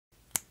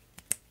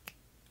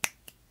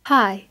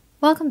Hi,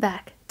 welcome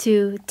back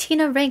to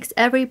Tina Ranks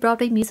Every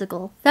Broadway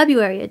Musical,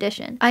 February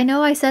edition. I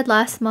know I said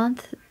last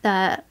month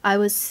that I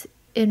was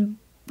in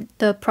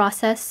the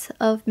process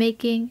of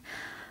making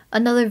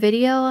another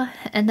video,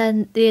 and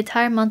then the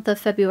entire month of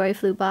February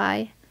flew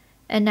by,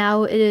 and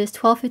now it is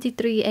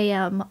 12:53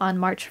 a.m. on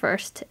March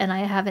 1st, and I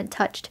haven't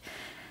touched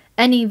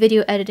any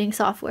video editing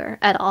software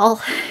at all.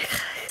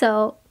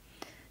 So,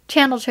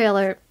 channel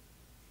trailer,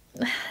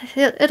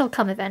 it'll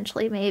come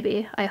eventually,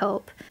 maybe, I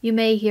hope. You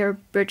may hear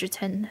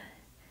Bridgerton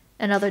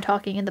and other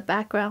talking in the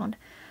background.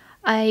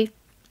 I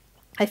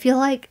feel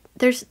like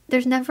there's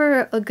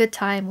never a good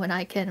time when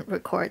I can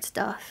record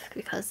stuff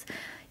because,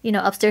 you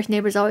know, upstairs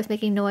neighbors always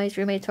making noise,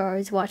 roommates are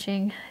always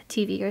watching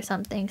TV or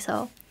something,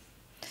 so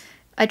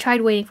I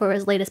tried waiting for it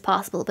as late as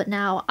possible, but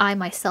now I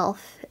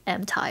myself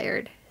am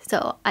tired,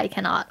 so I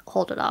cannot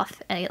hold it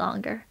off any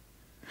longer.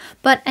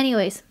 But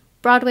anyways,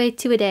 Broadway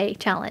 2-a-day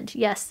challenge.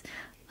 Yes,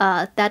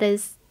 that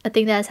is a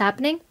thing that is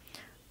happening.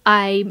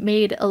 I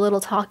made a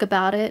little talk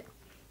about it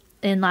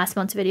in last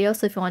month's video,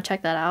 so if you want to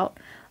check that out.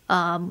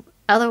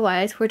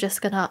 Otherwise, we're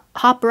just gonna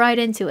hop right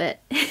into it.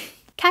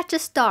 Catch a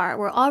star.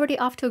 We're already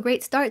off to a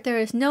great start. There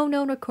is no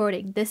known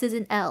recording. This is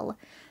an L.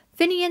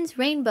 Finian's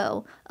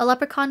Rainbow. A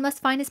leprechaun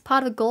must find his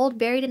pot of gold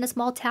buried in a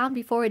small town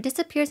before it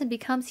disappears and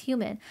becomes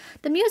human.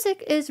 The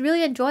music is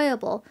really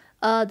enjoyable.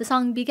 The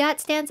song Begat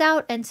stands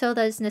out, and so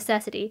does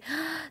Necessity.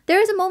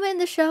 There is a moment in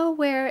the show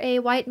where a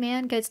white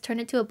man gets turned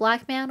into a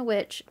black man,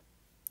 which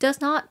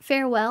does not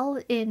fare well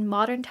in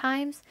modern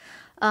times.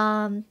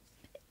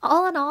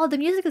 All in all, the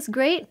music is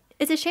great.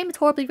 It's a shame it's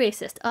horribly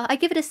racist. I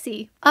give it a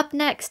C. Up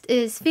next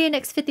is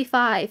Phoenix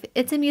 55.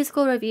 It's a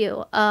musical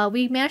review.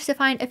 We managed to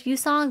find a few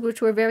songs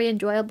which were very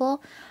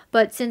enjoyable,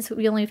 but since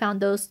we only found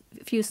those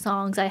few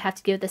songs, I have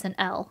to give this an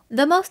L.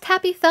 The Most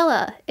Happy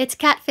Fella. It's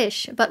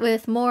Catfish, but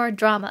with more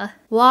drama.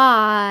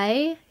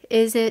 Why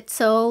is it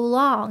so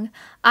long?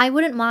 I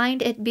wouldn't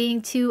mind it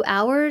being 2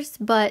 hours,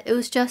 but it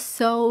was just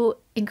so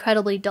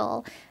incredibly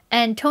dull.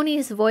 And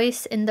Tony's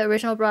voice in the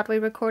original Broadway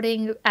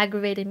recording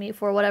aggravated me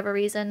for whatever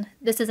reason.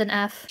 This is an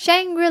F.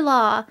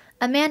 Shangri-La.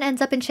 A man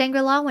ends up in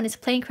Shangri-La when his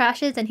plane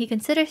crashes and he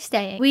considers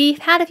staying. We've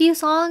had a few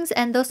songs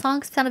and those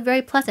songs sounded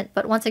very pleasant,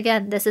 but once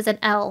again, this is an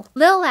L.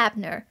 Lil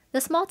Abner. The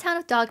small town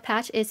of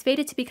Dogpatch is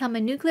fated to become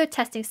a nuclear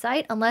testing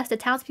site unless the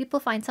townspeople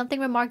find something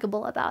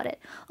remarkable about it.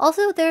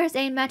 Also, there's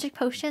a magic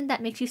potion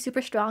that makes you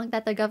super strong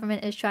that the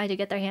government is trying to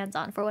get their hands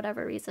on for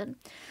whatever reason.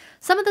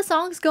 Some of the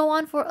songs go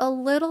on for a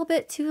little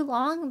bit too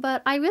long,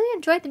 but I really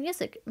enjoyed the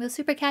music. It was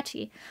super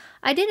catchy.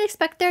 I didn't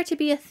expect there to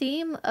be a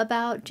theme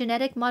about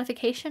genetic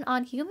modification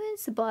on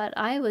humans, but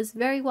I was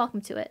very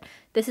welcome to it.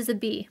 This is a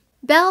B.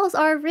 Bells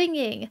are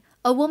ringing.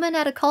 A woman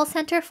at a call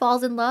center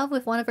falls in love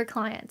with one of her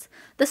clients.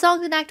 The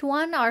songs in Act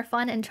 1 are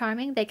fun and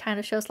charming. They kind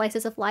of show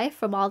slices of life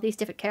from all these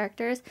different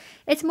characters.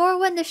 It's more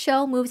when the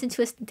show moves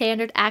into a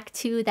standard Act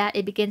 2 that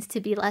it begins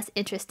to be less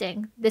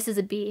interesting. This is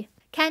a B.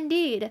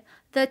 Candide.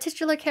 The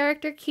titular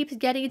character keeps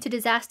getting into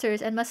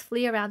disasters and must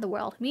flee around the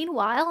world.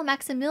 Meanwhile,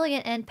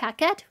 Maximilian and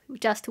Paquette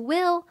just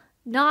will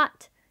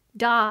not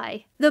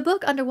die. The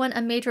book underwent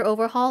a major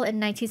overhaul in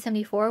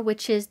 1974,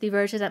 which is the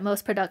version that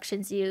most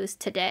productions use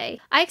today.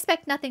 I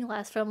expect nothing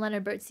less from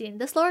Leonard Bernstein.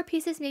 The slower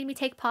pieces made me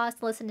take pause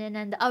to listen in,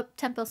 and the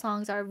up-tempo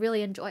songs are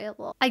really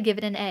enjoyable. I give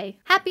it an A.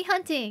 Happy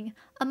Hunting!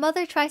 A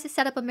mother tries to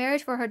set up a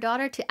marriage for her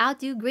daughter to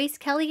outdo Grace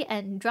Kelly,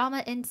 and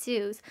drama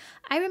ensues.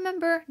 I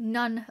remember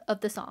none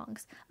of the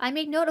songs. I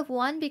made note of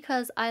one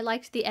because I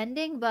liked the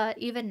ending, but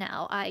even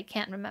now, I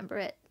can't remember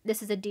it.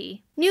 This is a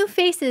D. New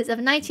Faces of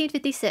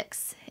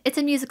 1956. It's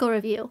a musical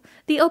review.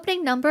 The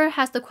opening number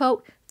has the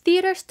quote,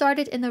 "Theater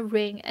started in the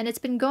ring and it's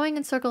been going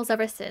in circles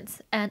ever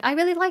since," and I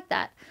really like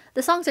that.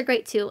 The songs are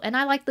great too, and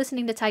I like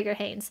listening to Tiger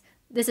Haynes.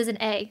 This is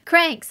an A.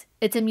 Cranks.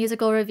 It's a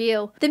musical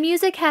review. The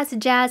music has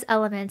jazz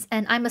elements,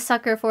 and I'm a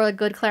sucker for a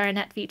good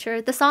clarinet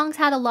feature. The songs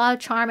had a lot of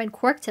charm and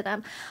quirk to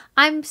them.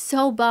 I'm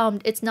so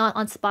bummed it's not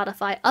on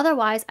Spotify,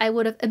 otherwise I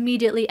would have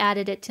immediately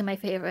added it to my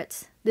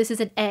favorites. This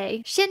is an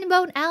A.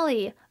 Shinbone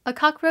Alley. A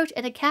cockroach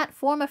and a cat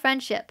form a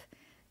friendship.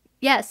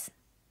 Yes,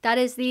 that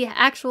is the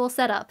actual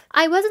setup.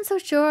 I wasn't so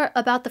sure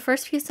about the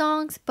first few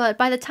songs, but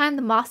by the time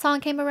the moth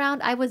song came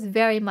around, I was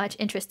very much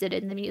interested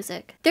in the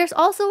music. There's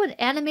also an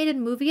animated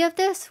movie of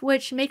this,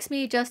 which makes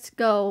me just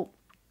go,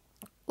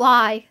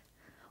 why?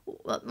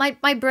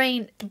 My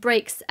brain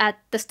breaks at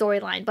the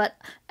storyline, but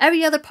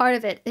every other part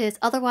of it is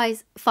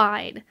otherwise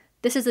fine.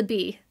 This is a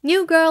B.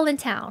 New Girl in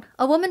Town.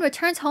 A woman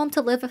returns home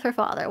to live with her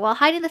father while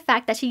hiding the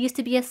fact that she used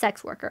to be a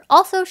sex worker.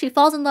 Also, she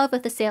falls in love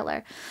with a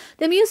sailor.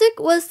 The music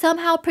was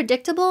somehow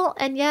predictable,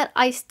 and yet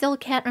I still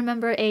can't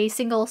remember a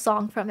single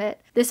song from it.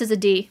 This is a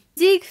D.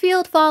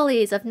 Ziegfeld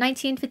Follies of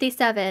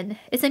 1957.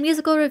 It's a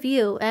musical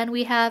review, and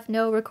we have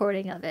no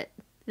recording of it.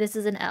 This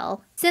is an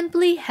L.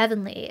 Simply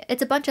Heavenly.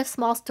 It's a bunch of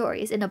small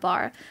stories in a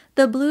bar.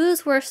 The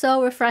blues were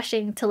so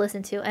refreshing to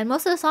listen to, and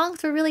most of the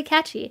songs were really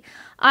catchy.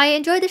 I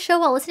enjoyed the show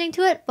while listening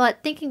to it,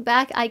 but thinking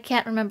back, I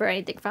can't remember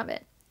anything from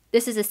it.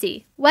 This is a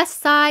C. West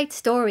Side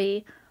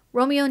Story.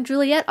 Romeo and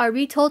Juliet are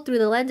retold through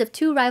the lens of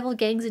two rival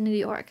gangs in New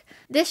York.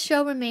 This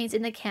show remains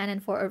in the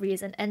canon for a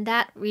reason, and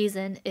that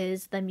reason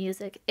is the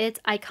music. It's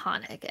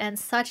iconic and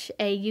such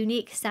a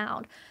unique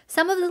sound.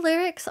 Some of the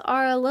lyrics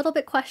are a little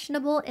bit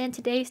questionable in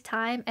today's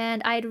time,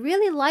 and I'd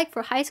really like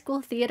for high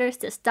school theaters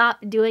to stop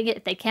doing it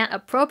if they can't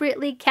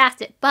appropriately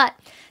cast it, but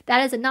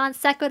that is a non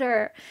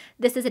sequitur.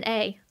 This is an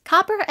A.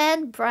 Copper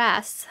and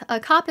Brass. A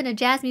cop and a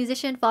jazz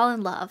musician fall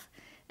in love.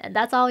 And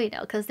that's all we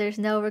know, because there's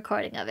no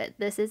recording of it.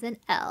 This is an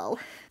L.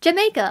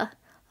 Jamaica.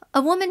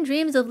 A woman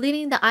dreams of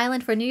leaving the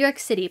island for New York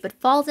City, but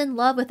falls in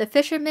love with a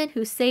fisherman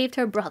who saved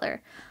her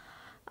brother.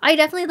 I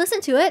definitely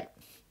listened to it.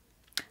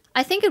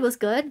 I think it was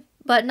good,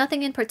 but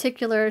nothing in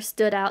particular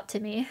stood out to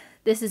me.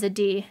 This is a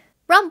D.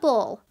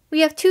 Rumble.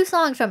 We have 2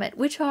 songs from it,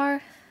 which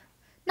are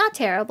not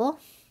terrible.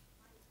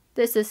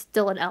 This is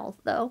still an L,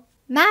 though.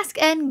 Mask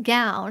and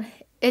Gown.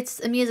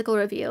 It's a musical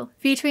review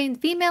featuring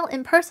female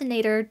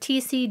impersonator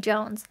T.C.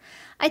 Jones.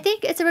 I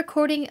think it's a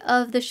recording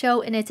of the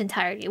show in its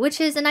entirety, which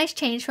is a nice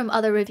change from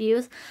other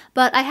reviews,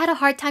 but I had a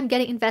hard time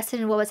getting invested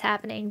in what was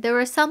happening. There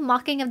was some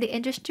mocking of the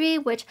industry,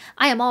 which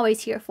I am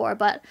always here for,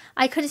 but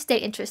I couldn't stay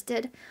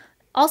interested.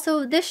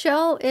 Also, this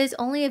show is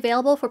only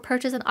available for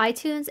purchase on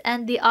iTunes,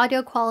 and the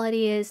audio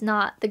quality is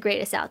not the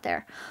greatest out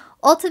there.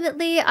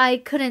 Ultimately, I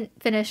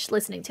couldn't finish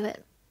listening to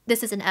it.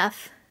 This is an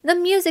F. The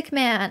Music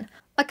Man.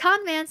 A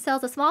con man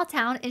sells a small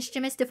town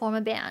instruments to form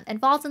a band and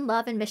falls in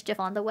love and mischief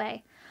on the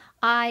way.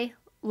 I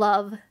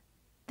love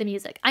the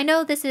music. I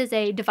know this is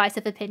a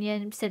divisive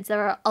opinion since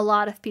there are a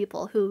lot of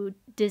people who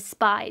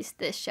despise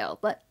this show,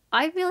 but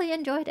I really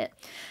enjoyed it.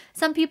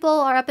 Some people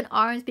are up in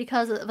arms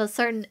because of a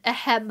certain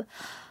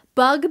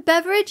bug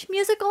beverage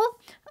musical,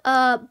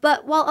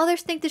 but while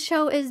others think the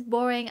show is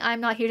boring,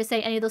 I'm not here to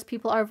say any of those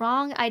people are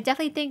wrong. I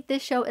definitely think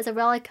this show is a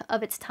relic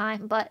of its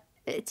time, but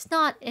it's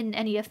not in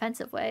any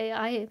offensive way.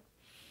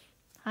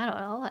 I don't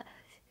know.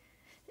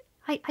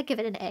 I give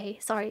it an A.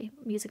 Sorry,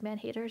 Music Man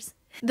haters.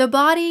 The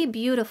Body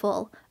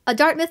Beautiful. A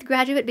Dartmouth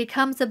graduate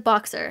becomes a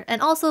boxer,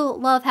 and also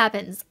love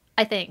happens,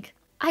 I think.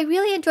 I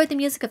really enjoyed the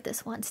music of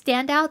this one.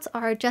 Standouts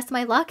are Just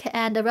My Luck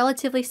and A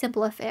Relatively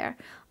Simple Affair.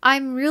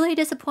 I'm really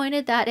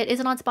disappointed that it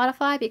isn't on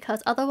Spotify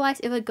because otherwise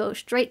it would go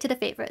straight to the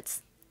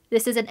favorites.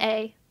 This is an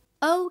A.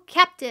 Oh,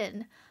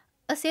 Captain.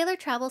 A sailor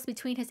travels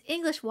between his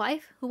English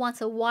wife, who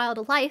wants a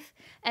wild life,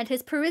 and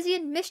his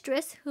Parisian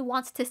mistress, who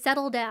wants to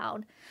settle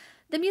down.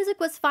 The music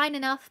was fine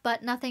enough,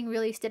 but nothing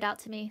really stood out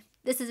to me.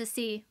 This is a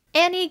C.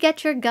 Annie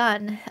Get Your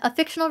Gun, a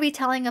fictional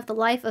retelling of the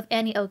life of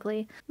Annie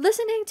Oakley.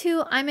 Listening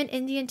to I'm an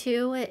Indian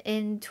Too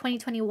in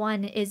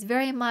 2021 is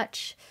very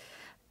much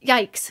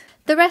yikes.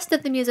 The rest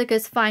of the music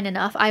is fine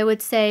enough. I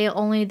would say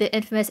only the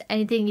infamous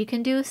Anything You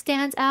Can Do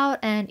stands out,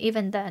 and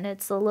even then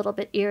it's a little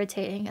bit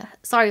irritating.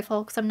 Sorry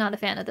folks, I'm not a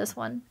fan of this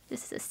one.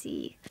 This is a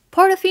C.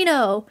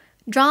 Portofino.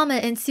 Drama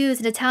ensues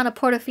in the town of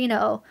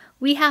Portofino.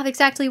 We have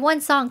exactly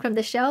 1 song from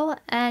the show,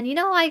 and you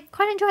know, I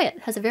quite enjoy it.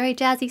 It has a very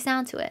jazzy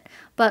sound to it.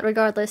 But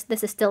regardless,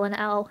 this is still an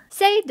L.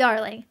 Say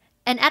Darling.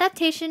 An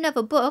adaptation of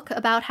a book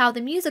about how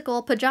the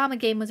musical Pajama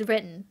Game was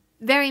written.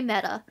 Very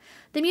meta.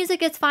 The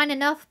music is fine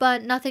enough,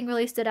 but nothing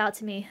really stood out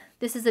to me.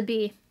 This is a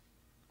B.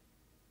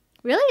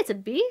 Really? It's a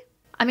B?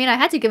 I mean, I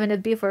had to give it a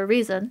B for a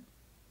reason.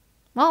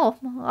 Well,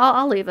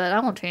 I'll leave it.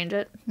 I won't change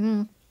it.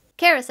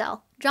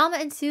 Carousel. Drama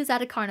ensues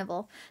at a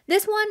carnival.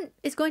 This one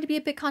is going to be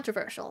a bit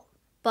controversial,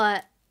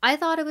 but I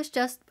thought it was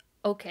just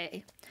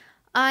okay.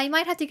 I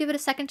might have to give it a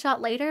second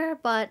shot later,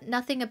 but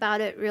nothing about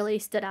it really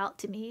stood out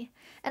to me.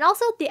 And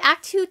also, the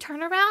Act 2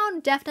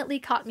 turnaround definitely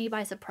caught me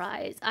by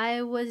surprise.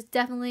 I was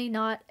definitely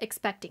not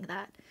expecting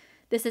that.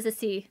 This is a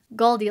C.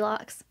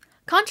 Goldilocks.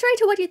 Contrary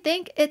to what you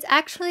think, it's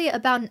actually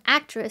about an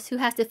actress who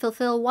has to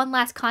fulfill one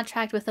last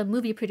contract with a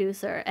movie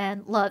producer,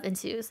 and love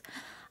ensues.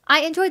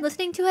 I enjoyed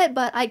listening to it,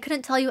 but I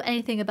couldn't tell you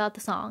anything about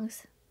the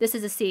songs. This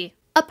is a C.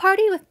 A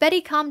Party with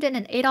Betty Comden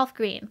and Adolph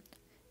Green.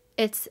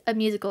 It's a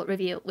musical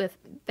review with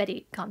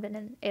Betty Comden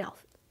and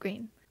Adolph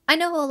Green. I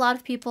know a lot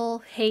of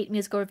people hate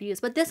musical reviews,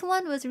 but this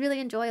one was really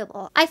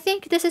enjoyable. I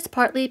think this is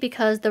partly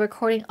because the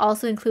recording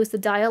also includes the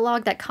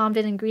dialogue that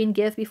Comden and Green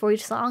give before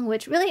each song,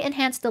 which really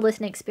enhanced the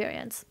listening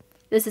experience.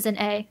 This is an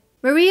A.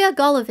 Maria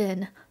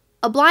Golovin.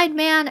 A blind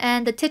man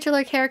and the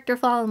titular character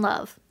fall in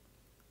love.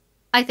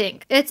 I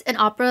think. It's an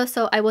opera,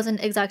 so I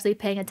wasn't exactly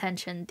paying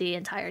attention the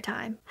entire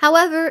time.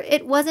 However,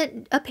 it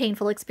wasn't a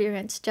painful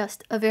experience,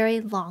 just a very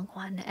long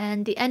one,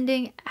 and the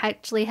ending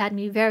actually had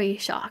me very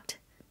shocked.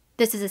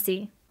 This is a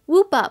C.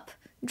 Whoop Up.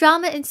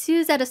 Drama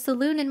ensues at a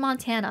saloon in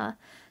Montana.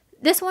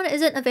 This one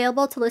isn't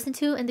available to listen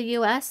to in the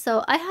US,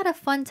 so I had a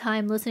fun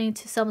time listening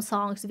to some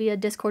songs via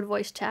Discord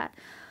voice chat.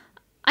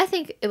 I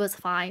think it was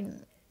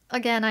fine.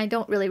 Again, I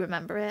don't really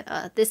remember it.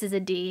 This is a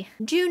D.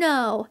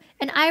 Juno.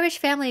 An Irish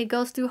family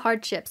goes through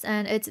hardships,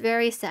 and it's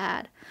very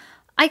sad.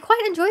 I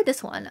quite enjoyed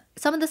this one.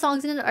 Some of the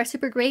songs in it are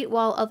super great,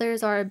 while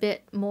others are a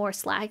bit more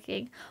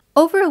slacking.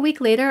 Over a week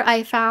later,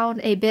 I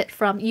found a bit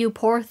from You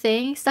Poor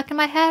Thing stuck in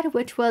my head,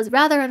 which was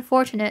rather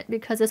unfortunate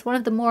because it's one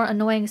of the more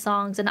annoying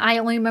songs, and I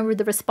only remembered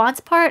the response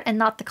part and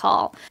not the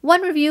call.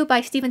 One review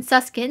by Stephen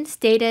Susskind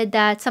stated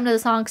that some of the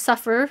songs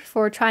suffer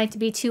for trying to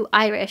be too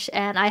Irish,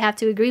 and I have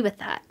to agree with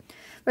that.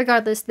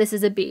 Regardless, this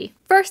is a B.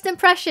 First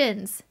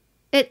impressions!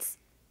 It's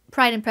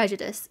Pride and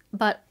Prejudice,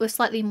 but with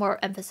slightly more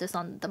emphasis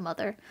on the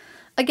mother.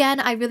 Again,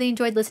 I really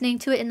enjoyed listening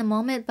to it in the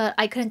moment, but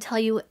I couldn't tell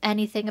you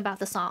anything about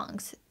the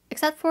songs,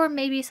 except for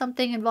maybe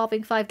something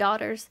involving 5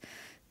 daughters.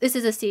 This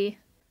is a C.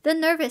 The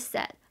Nervous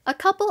Set. A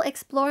couple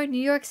explore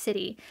New York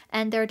City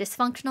and their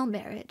dysfunctional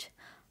marriage.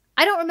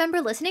 I don't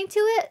remember listening to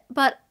it,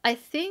 but I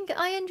think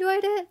I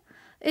enjoyed it.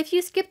 If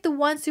you skip the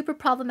one super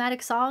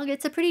problematic song,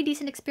 it's a pretty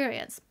decent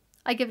experience.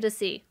 I give it a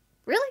C.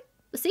 Really?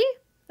 A C?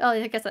 Oh,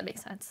 I guess that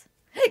makes sense.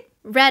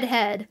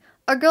 Redhead.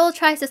 A girl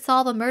tries to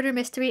solve a murder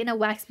mystery in a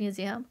wax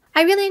museum.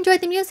 I really enjoyed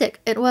the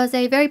music. It was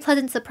a very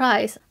pleasant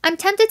surprise. I'm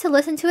tempted to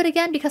listen to it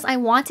again because I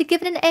want to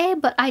give it an A,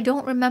 but I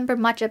don't remember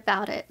much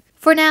about it.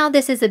 For now,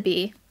 this is a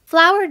B.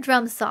 Flower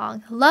Drum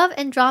Song. Love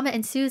and drama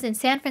ensues in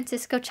San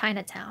Francisco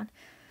Chinatown.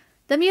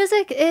 The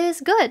music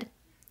is good.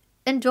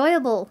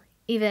 Enjoyable,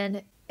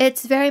 even.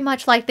 It's very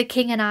much like The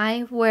King and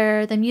I,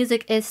 where the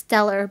music is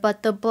stellar,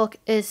 but the book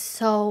is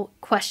so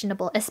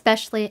questionable,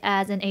 especially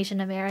as an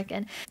Asian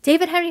American.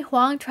 David Henry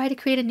Hwang tried to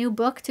create a new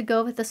book to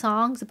go with the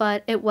songs,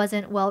 but it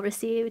wasn't well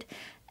received.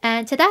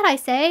 And to that I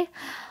say,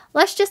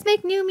 let's just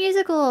make new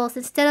musicals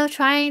instead of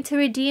trying to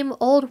redeem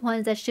old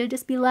ones that should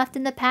just be left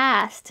in the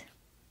past.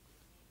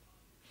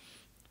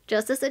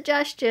 Just a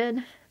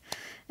suggestion.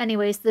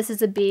 Anyways, this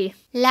is a B.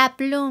 La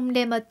Plume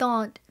de ma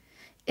tante.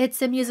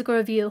 It's a musical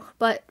review,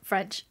 but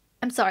French.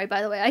 I'm sorry,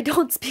 by the way, I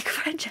don't speak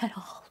French at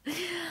all.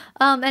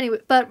 Anyway,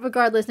 but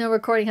regardless, no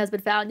recording has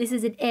been found. This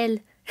is an L.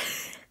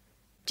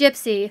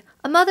 Gypsy.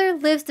 A mother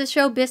lives the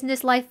show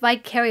business life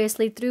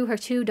vicariously through her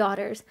 2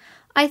 daughters.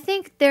 I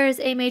think there's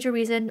a major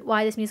reason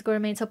why this musical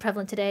remains so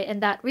prevalent today,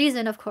 and that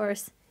reason, of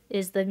course,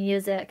 is the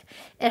music.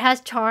 It has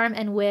charm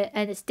and wit,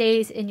 and it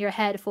stays in your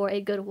head for a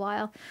good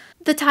while.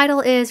 The title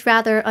is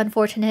rather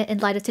unfortunate in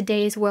light of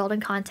today's world and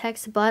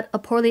context, but a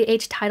poorly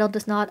aged title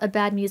does not a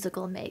bad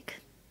musical make.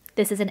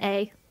 This is an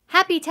A.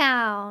 Happy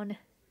Town!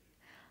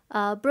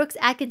 Brooks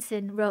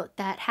Atkinson wrote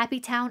that Happy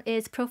Town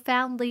is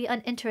profoundly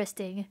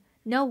uninteresting.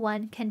 No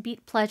one can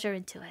beat pleasure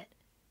into it.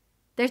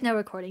 There's no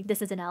recording.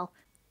 This is an L.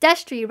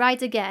 Destry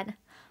Rides Again.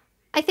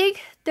 I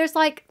think there's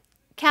like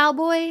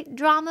cowboy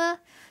drama.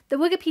 The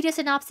Wikipedia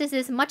synopsis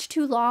is much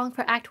too long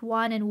for Act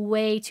 1 and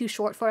way too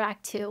short for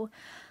Act 2.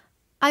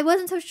 I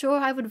wasn't so sure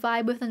I would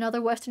vibe with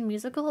another Western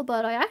musical,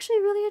 but I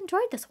actually really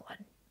enjoyed this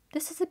one.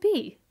 This is a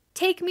B.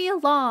 Take Me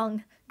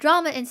Along.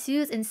 Drama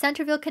ensues in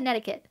Centerville,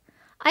 Connecticut.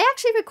 I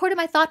actually recorded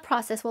my thought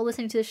process while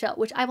listening to the show,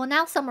 which I will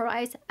now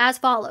summarize as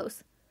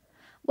follows.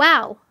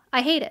 Wow,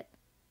 I hate it.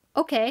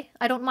 Okay,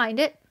 I don't mind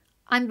it.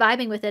 I'm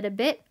vibing with it a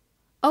bit.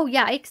 Oh,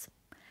 yikes.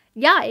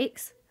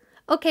 Yikes.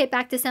 Okay,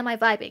 back to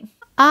semi-vibing.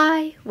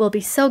 I will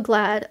be so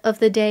glad of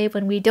the day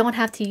when we don't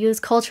have to use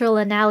cultural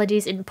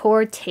analogies in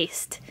poor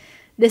taste.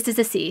 This is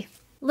a C.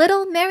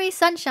 Little Mary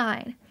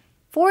Sunshine.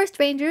 Forest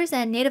rangers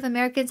and Native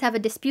Americans have a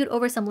dispute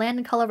over some land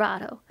in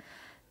Colorado.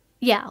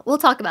 Yeah, we'll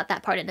talk about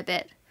that part in a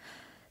bit.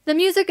 The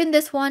music in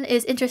this one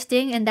is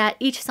interesting in that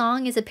each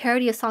song is a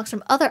parody of songs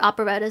from other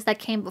operettas that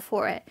came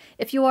before it.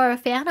 If you are a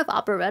fan of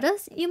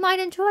operettas, you might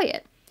enjoy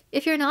it.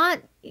 If you're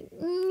not,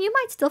 you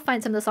might still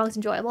find some of the songs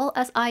enjoyable,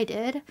 as I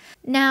did.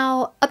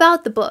 Now,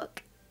 about the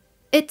book.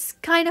 It's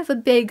kind of a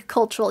big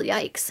cultural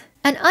yikes.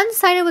 An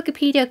unsigned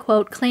Wikipedia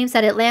quote claims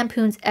that it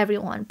lampoons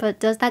everyone, but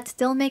does that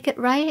still make it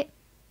right?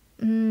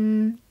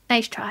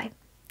 Nice try.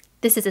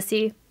 This is a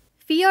C.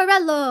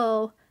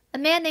 Fiorello! A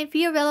man named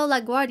Fiorello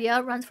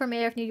LaGuardia runs for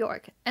mayor of New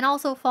York, and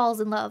also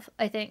falls in love,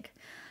 I think.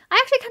 I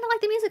actually kind of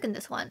like the music in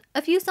this one.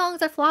 A few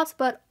songs are flops,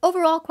 but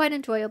overall quite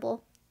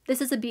enjoyable.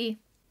 This is a B.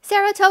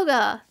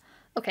 Saratoga!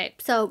 Okay,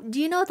 so do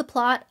you know the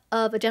plot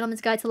of A Gentleman's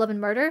Guide to Love and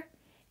Murder?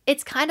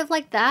 It's kind of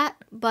like that,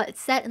 but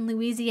it's set in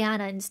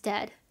Louisiana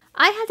instead.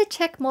 I had to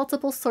check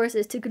multiple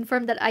sources to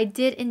confirm that I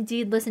did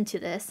indeed listen to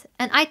this,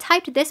 and I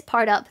typed this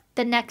part up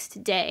the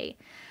next day,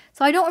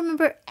 so I don't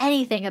remember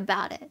anything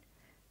about it.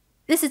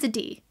 This is a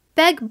D.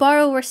 Beg,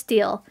 borrow, or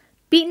steal.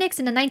 Beatniks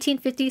in the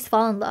 1950s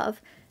fall in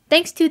love.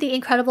 Thanks to the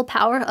incredible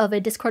power of a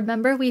Discord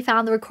member, we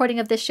found the recording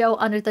of this show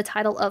under the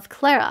title of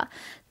Clara.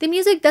 The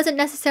music doesn't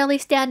necessarily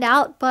stand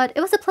out, but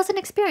it was a pleasant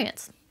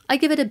experience. I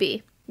give it a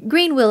B.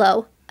 Green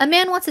Willow. A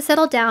man wants to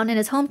settle down in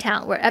his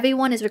hometown where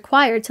everyone is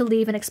required to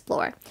leave and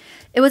explore.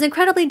 It was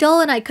incredibly dull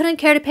and I couldn't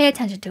care to pay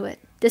attention to it.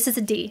 This is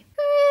a D.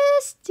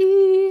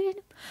 Christine.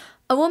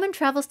 A woman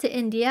travels to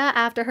India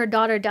after her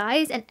daughter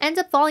dies and ends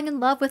up falling in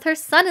love with her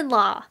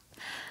son-in-law.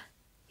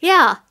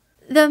 Yeah,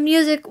 the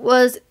music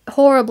was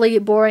horribly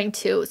boring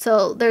too,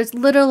 so there's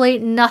literally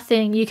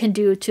nothing you can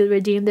do to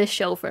redeem this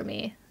show for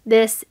me.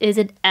 This is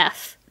an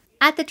F.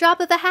 At the Drop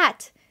of a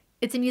Hat.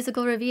 It's a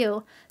musical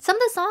review. Some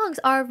of the songs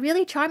are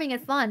really charming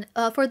and fun.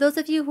 For those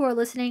of you who are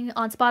listening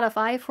on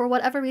Spotify, for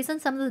whatever reason,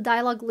 some of the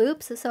dialogue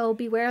loops, so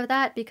beware of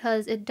that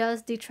because it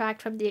does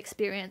detract from the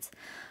experience.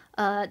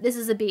 This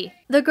is a B.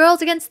 The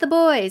Girls Against the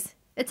Boys.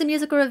 It's a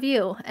musical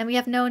review, and we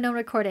have no known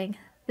recording.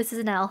 This is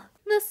an L.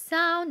 The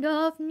sound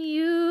of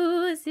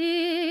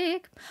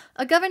music.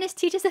 A governess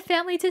teaches a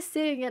family to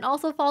sing and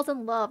also falls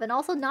in love, and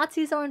also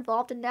Nazis are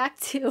involved in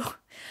Act 2.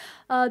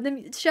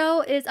 The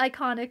show is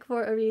iconic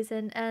for a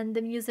reason, and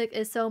the music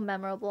is so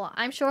memorable.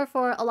 I'm sure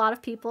for a lot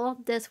of people,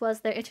 this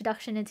was their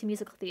introduction into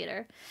musical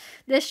theater.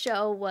 This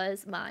show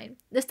was mine.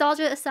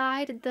 Nostalgia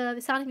aside,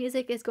 the Sound of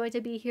Music is going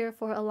to be here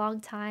for a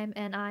long time,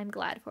 and I'm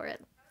glad for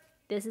it.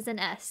 This is an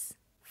S.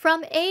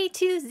 From A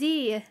to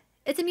Z,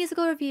 it's a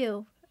musical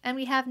review, and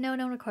we have no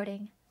known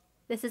recording.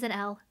 This is an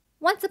L.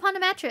 Once Upon a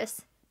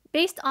Mattress.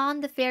 Based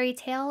on the fairy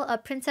tale, a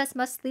princess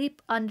must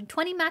sleep on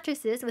 20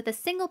 mattresses with a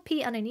single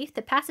pea underneath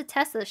to pass a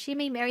test so that she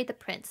may marry the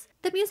prince.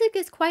 The music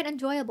is quite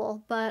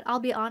enjoyable, but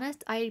I'll be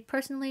honest, I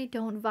personally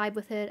don't vibe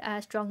with it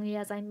as strongly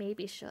as I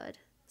maybe should.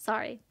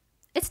 Sorry.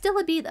 It's still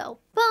a B though.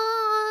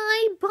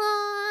 Bye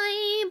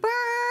bye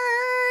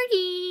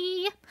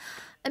birdie.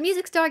 A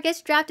music star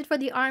gets drafted for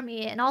the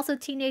army, and also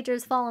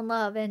teenagers fall in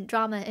love and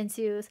drama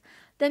ensues.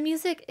 The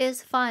music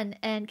is fun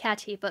and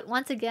catchy, but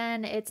once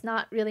again, it's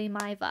not really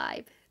my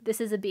vibe. This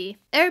is a B.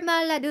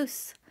 Irma la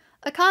Douce.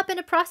 A cop and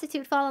a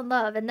prostitute fall in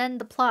love, and then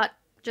the plot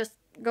just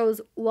goes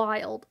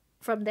wild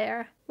from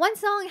there. One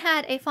song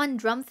had a fun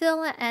drum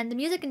fill, and the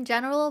music in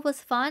general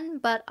was fun,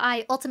 but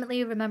I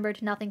ultimately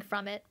remembered nothing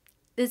from it.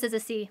 This is a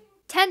C.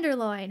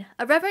 Tenderloin.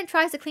 A reverend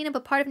tries to clean up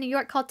a part of New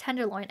York called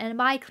Tenderloin, and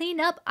by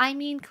clean up, I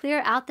mean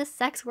clear out the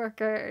sex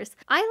workers.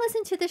 I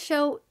listened to the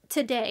show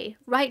today,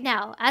 right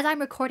now, as I'm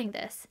recording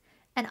this,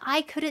 and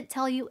I couldn't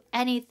tell you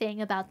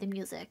anything about the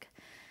music.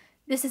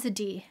 This is a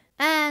D.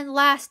 And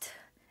last,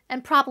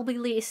 and probably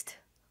least,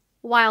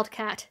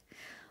 Wildcat.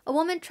 A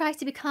woman tries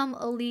to become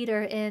a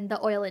leader in the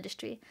oil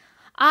industry.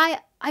 I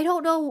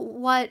don't know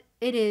what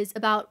it is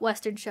about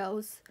Western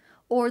shows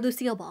or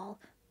Lucille Ball,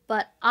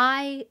 but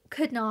I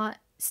could not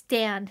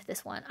stand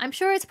this one. I'm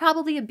sure it's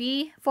probably a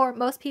B for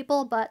most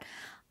people, but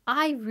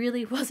I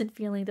really wasn't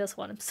feeling this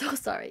one. I'm so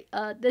sorry.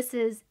 This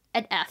is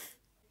an F.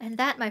 And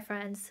that, my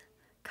friends,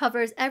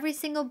 covers every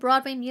single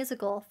Broadway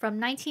musical from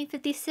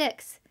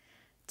 1956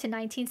 to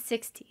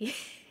 1960.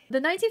 The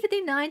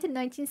 1959 to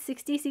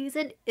 1960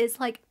 season is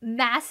like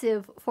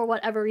massive for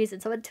whatever reason,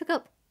 so it took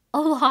up a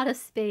lot of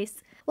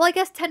space. Well, I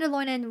guess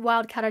Tenderloin and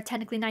Wildcat are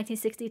technically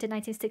 1960 to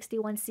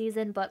 1961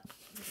 season, but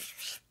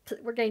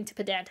we're getting to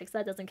pedantics.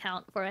 That doesn't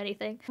count for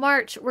anything.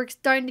 March, we're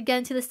starting to get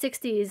into the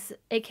 60s,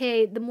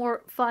 aka the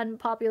more fun,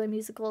 popular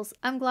musicals.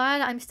 I'm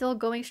glad I'm still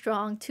going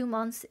strong 2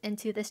 months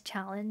into this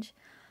challenge.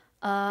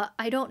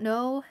 I don't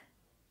know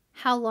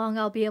how long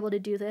I'll be able to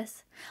do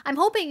this. I'm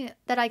hoping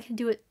that I can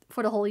do it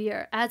for the whole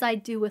year, as I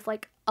do with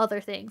like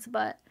other things,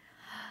 but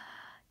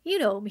you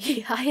know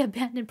me, I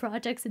abandon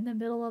projects in the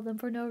middle of them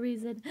for no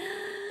reason.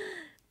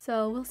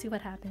 So we'll see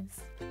what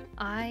happens.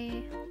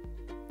 I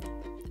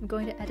am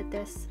going to edit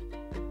this.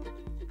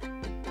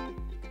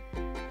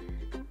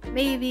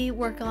 Maybe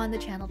work on the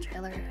channel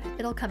trailer.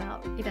 It'll come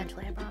out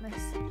eventually, I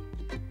promise.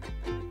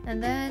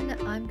 And then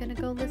I'm gonna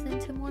go listen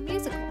to more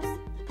musicals.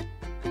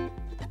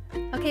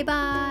 Okay,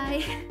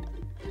 bye!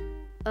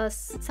 A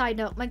side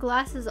note, my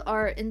glasses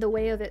are in the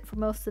way of it for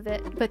most of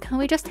it, but can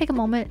we just take a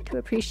moment to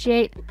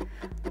appreciate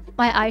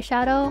my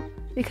eyeshadow?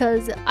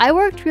 Because I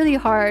worked really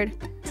hard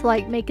to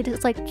like make it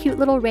this like cute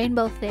little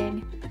rainbow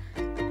thing,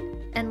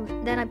 and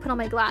then I put on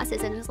my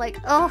glasses and it's like,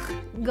 ugh,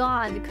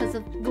 gone because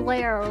of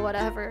glare or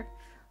whatever.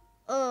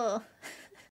 Ugh.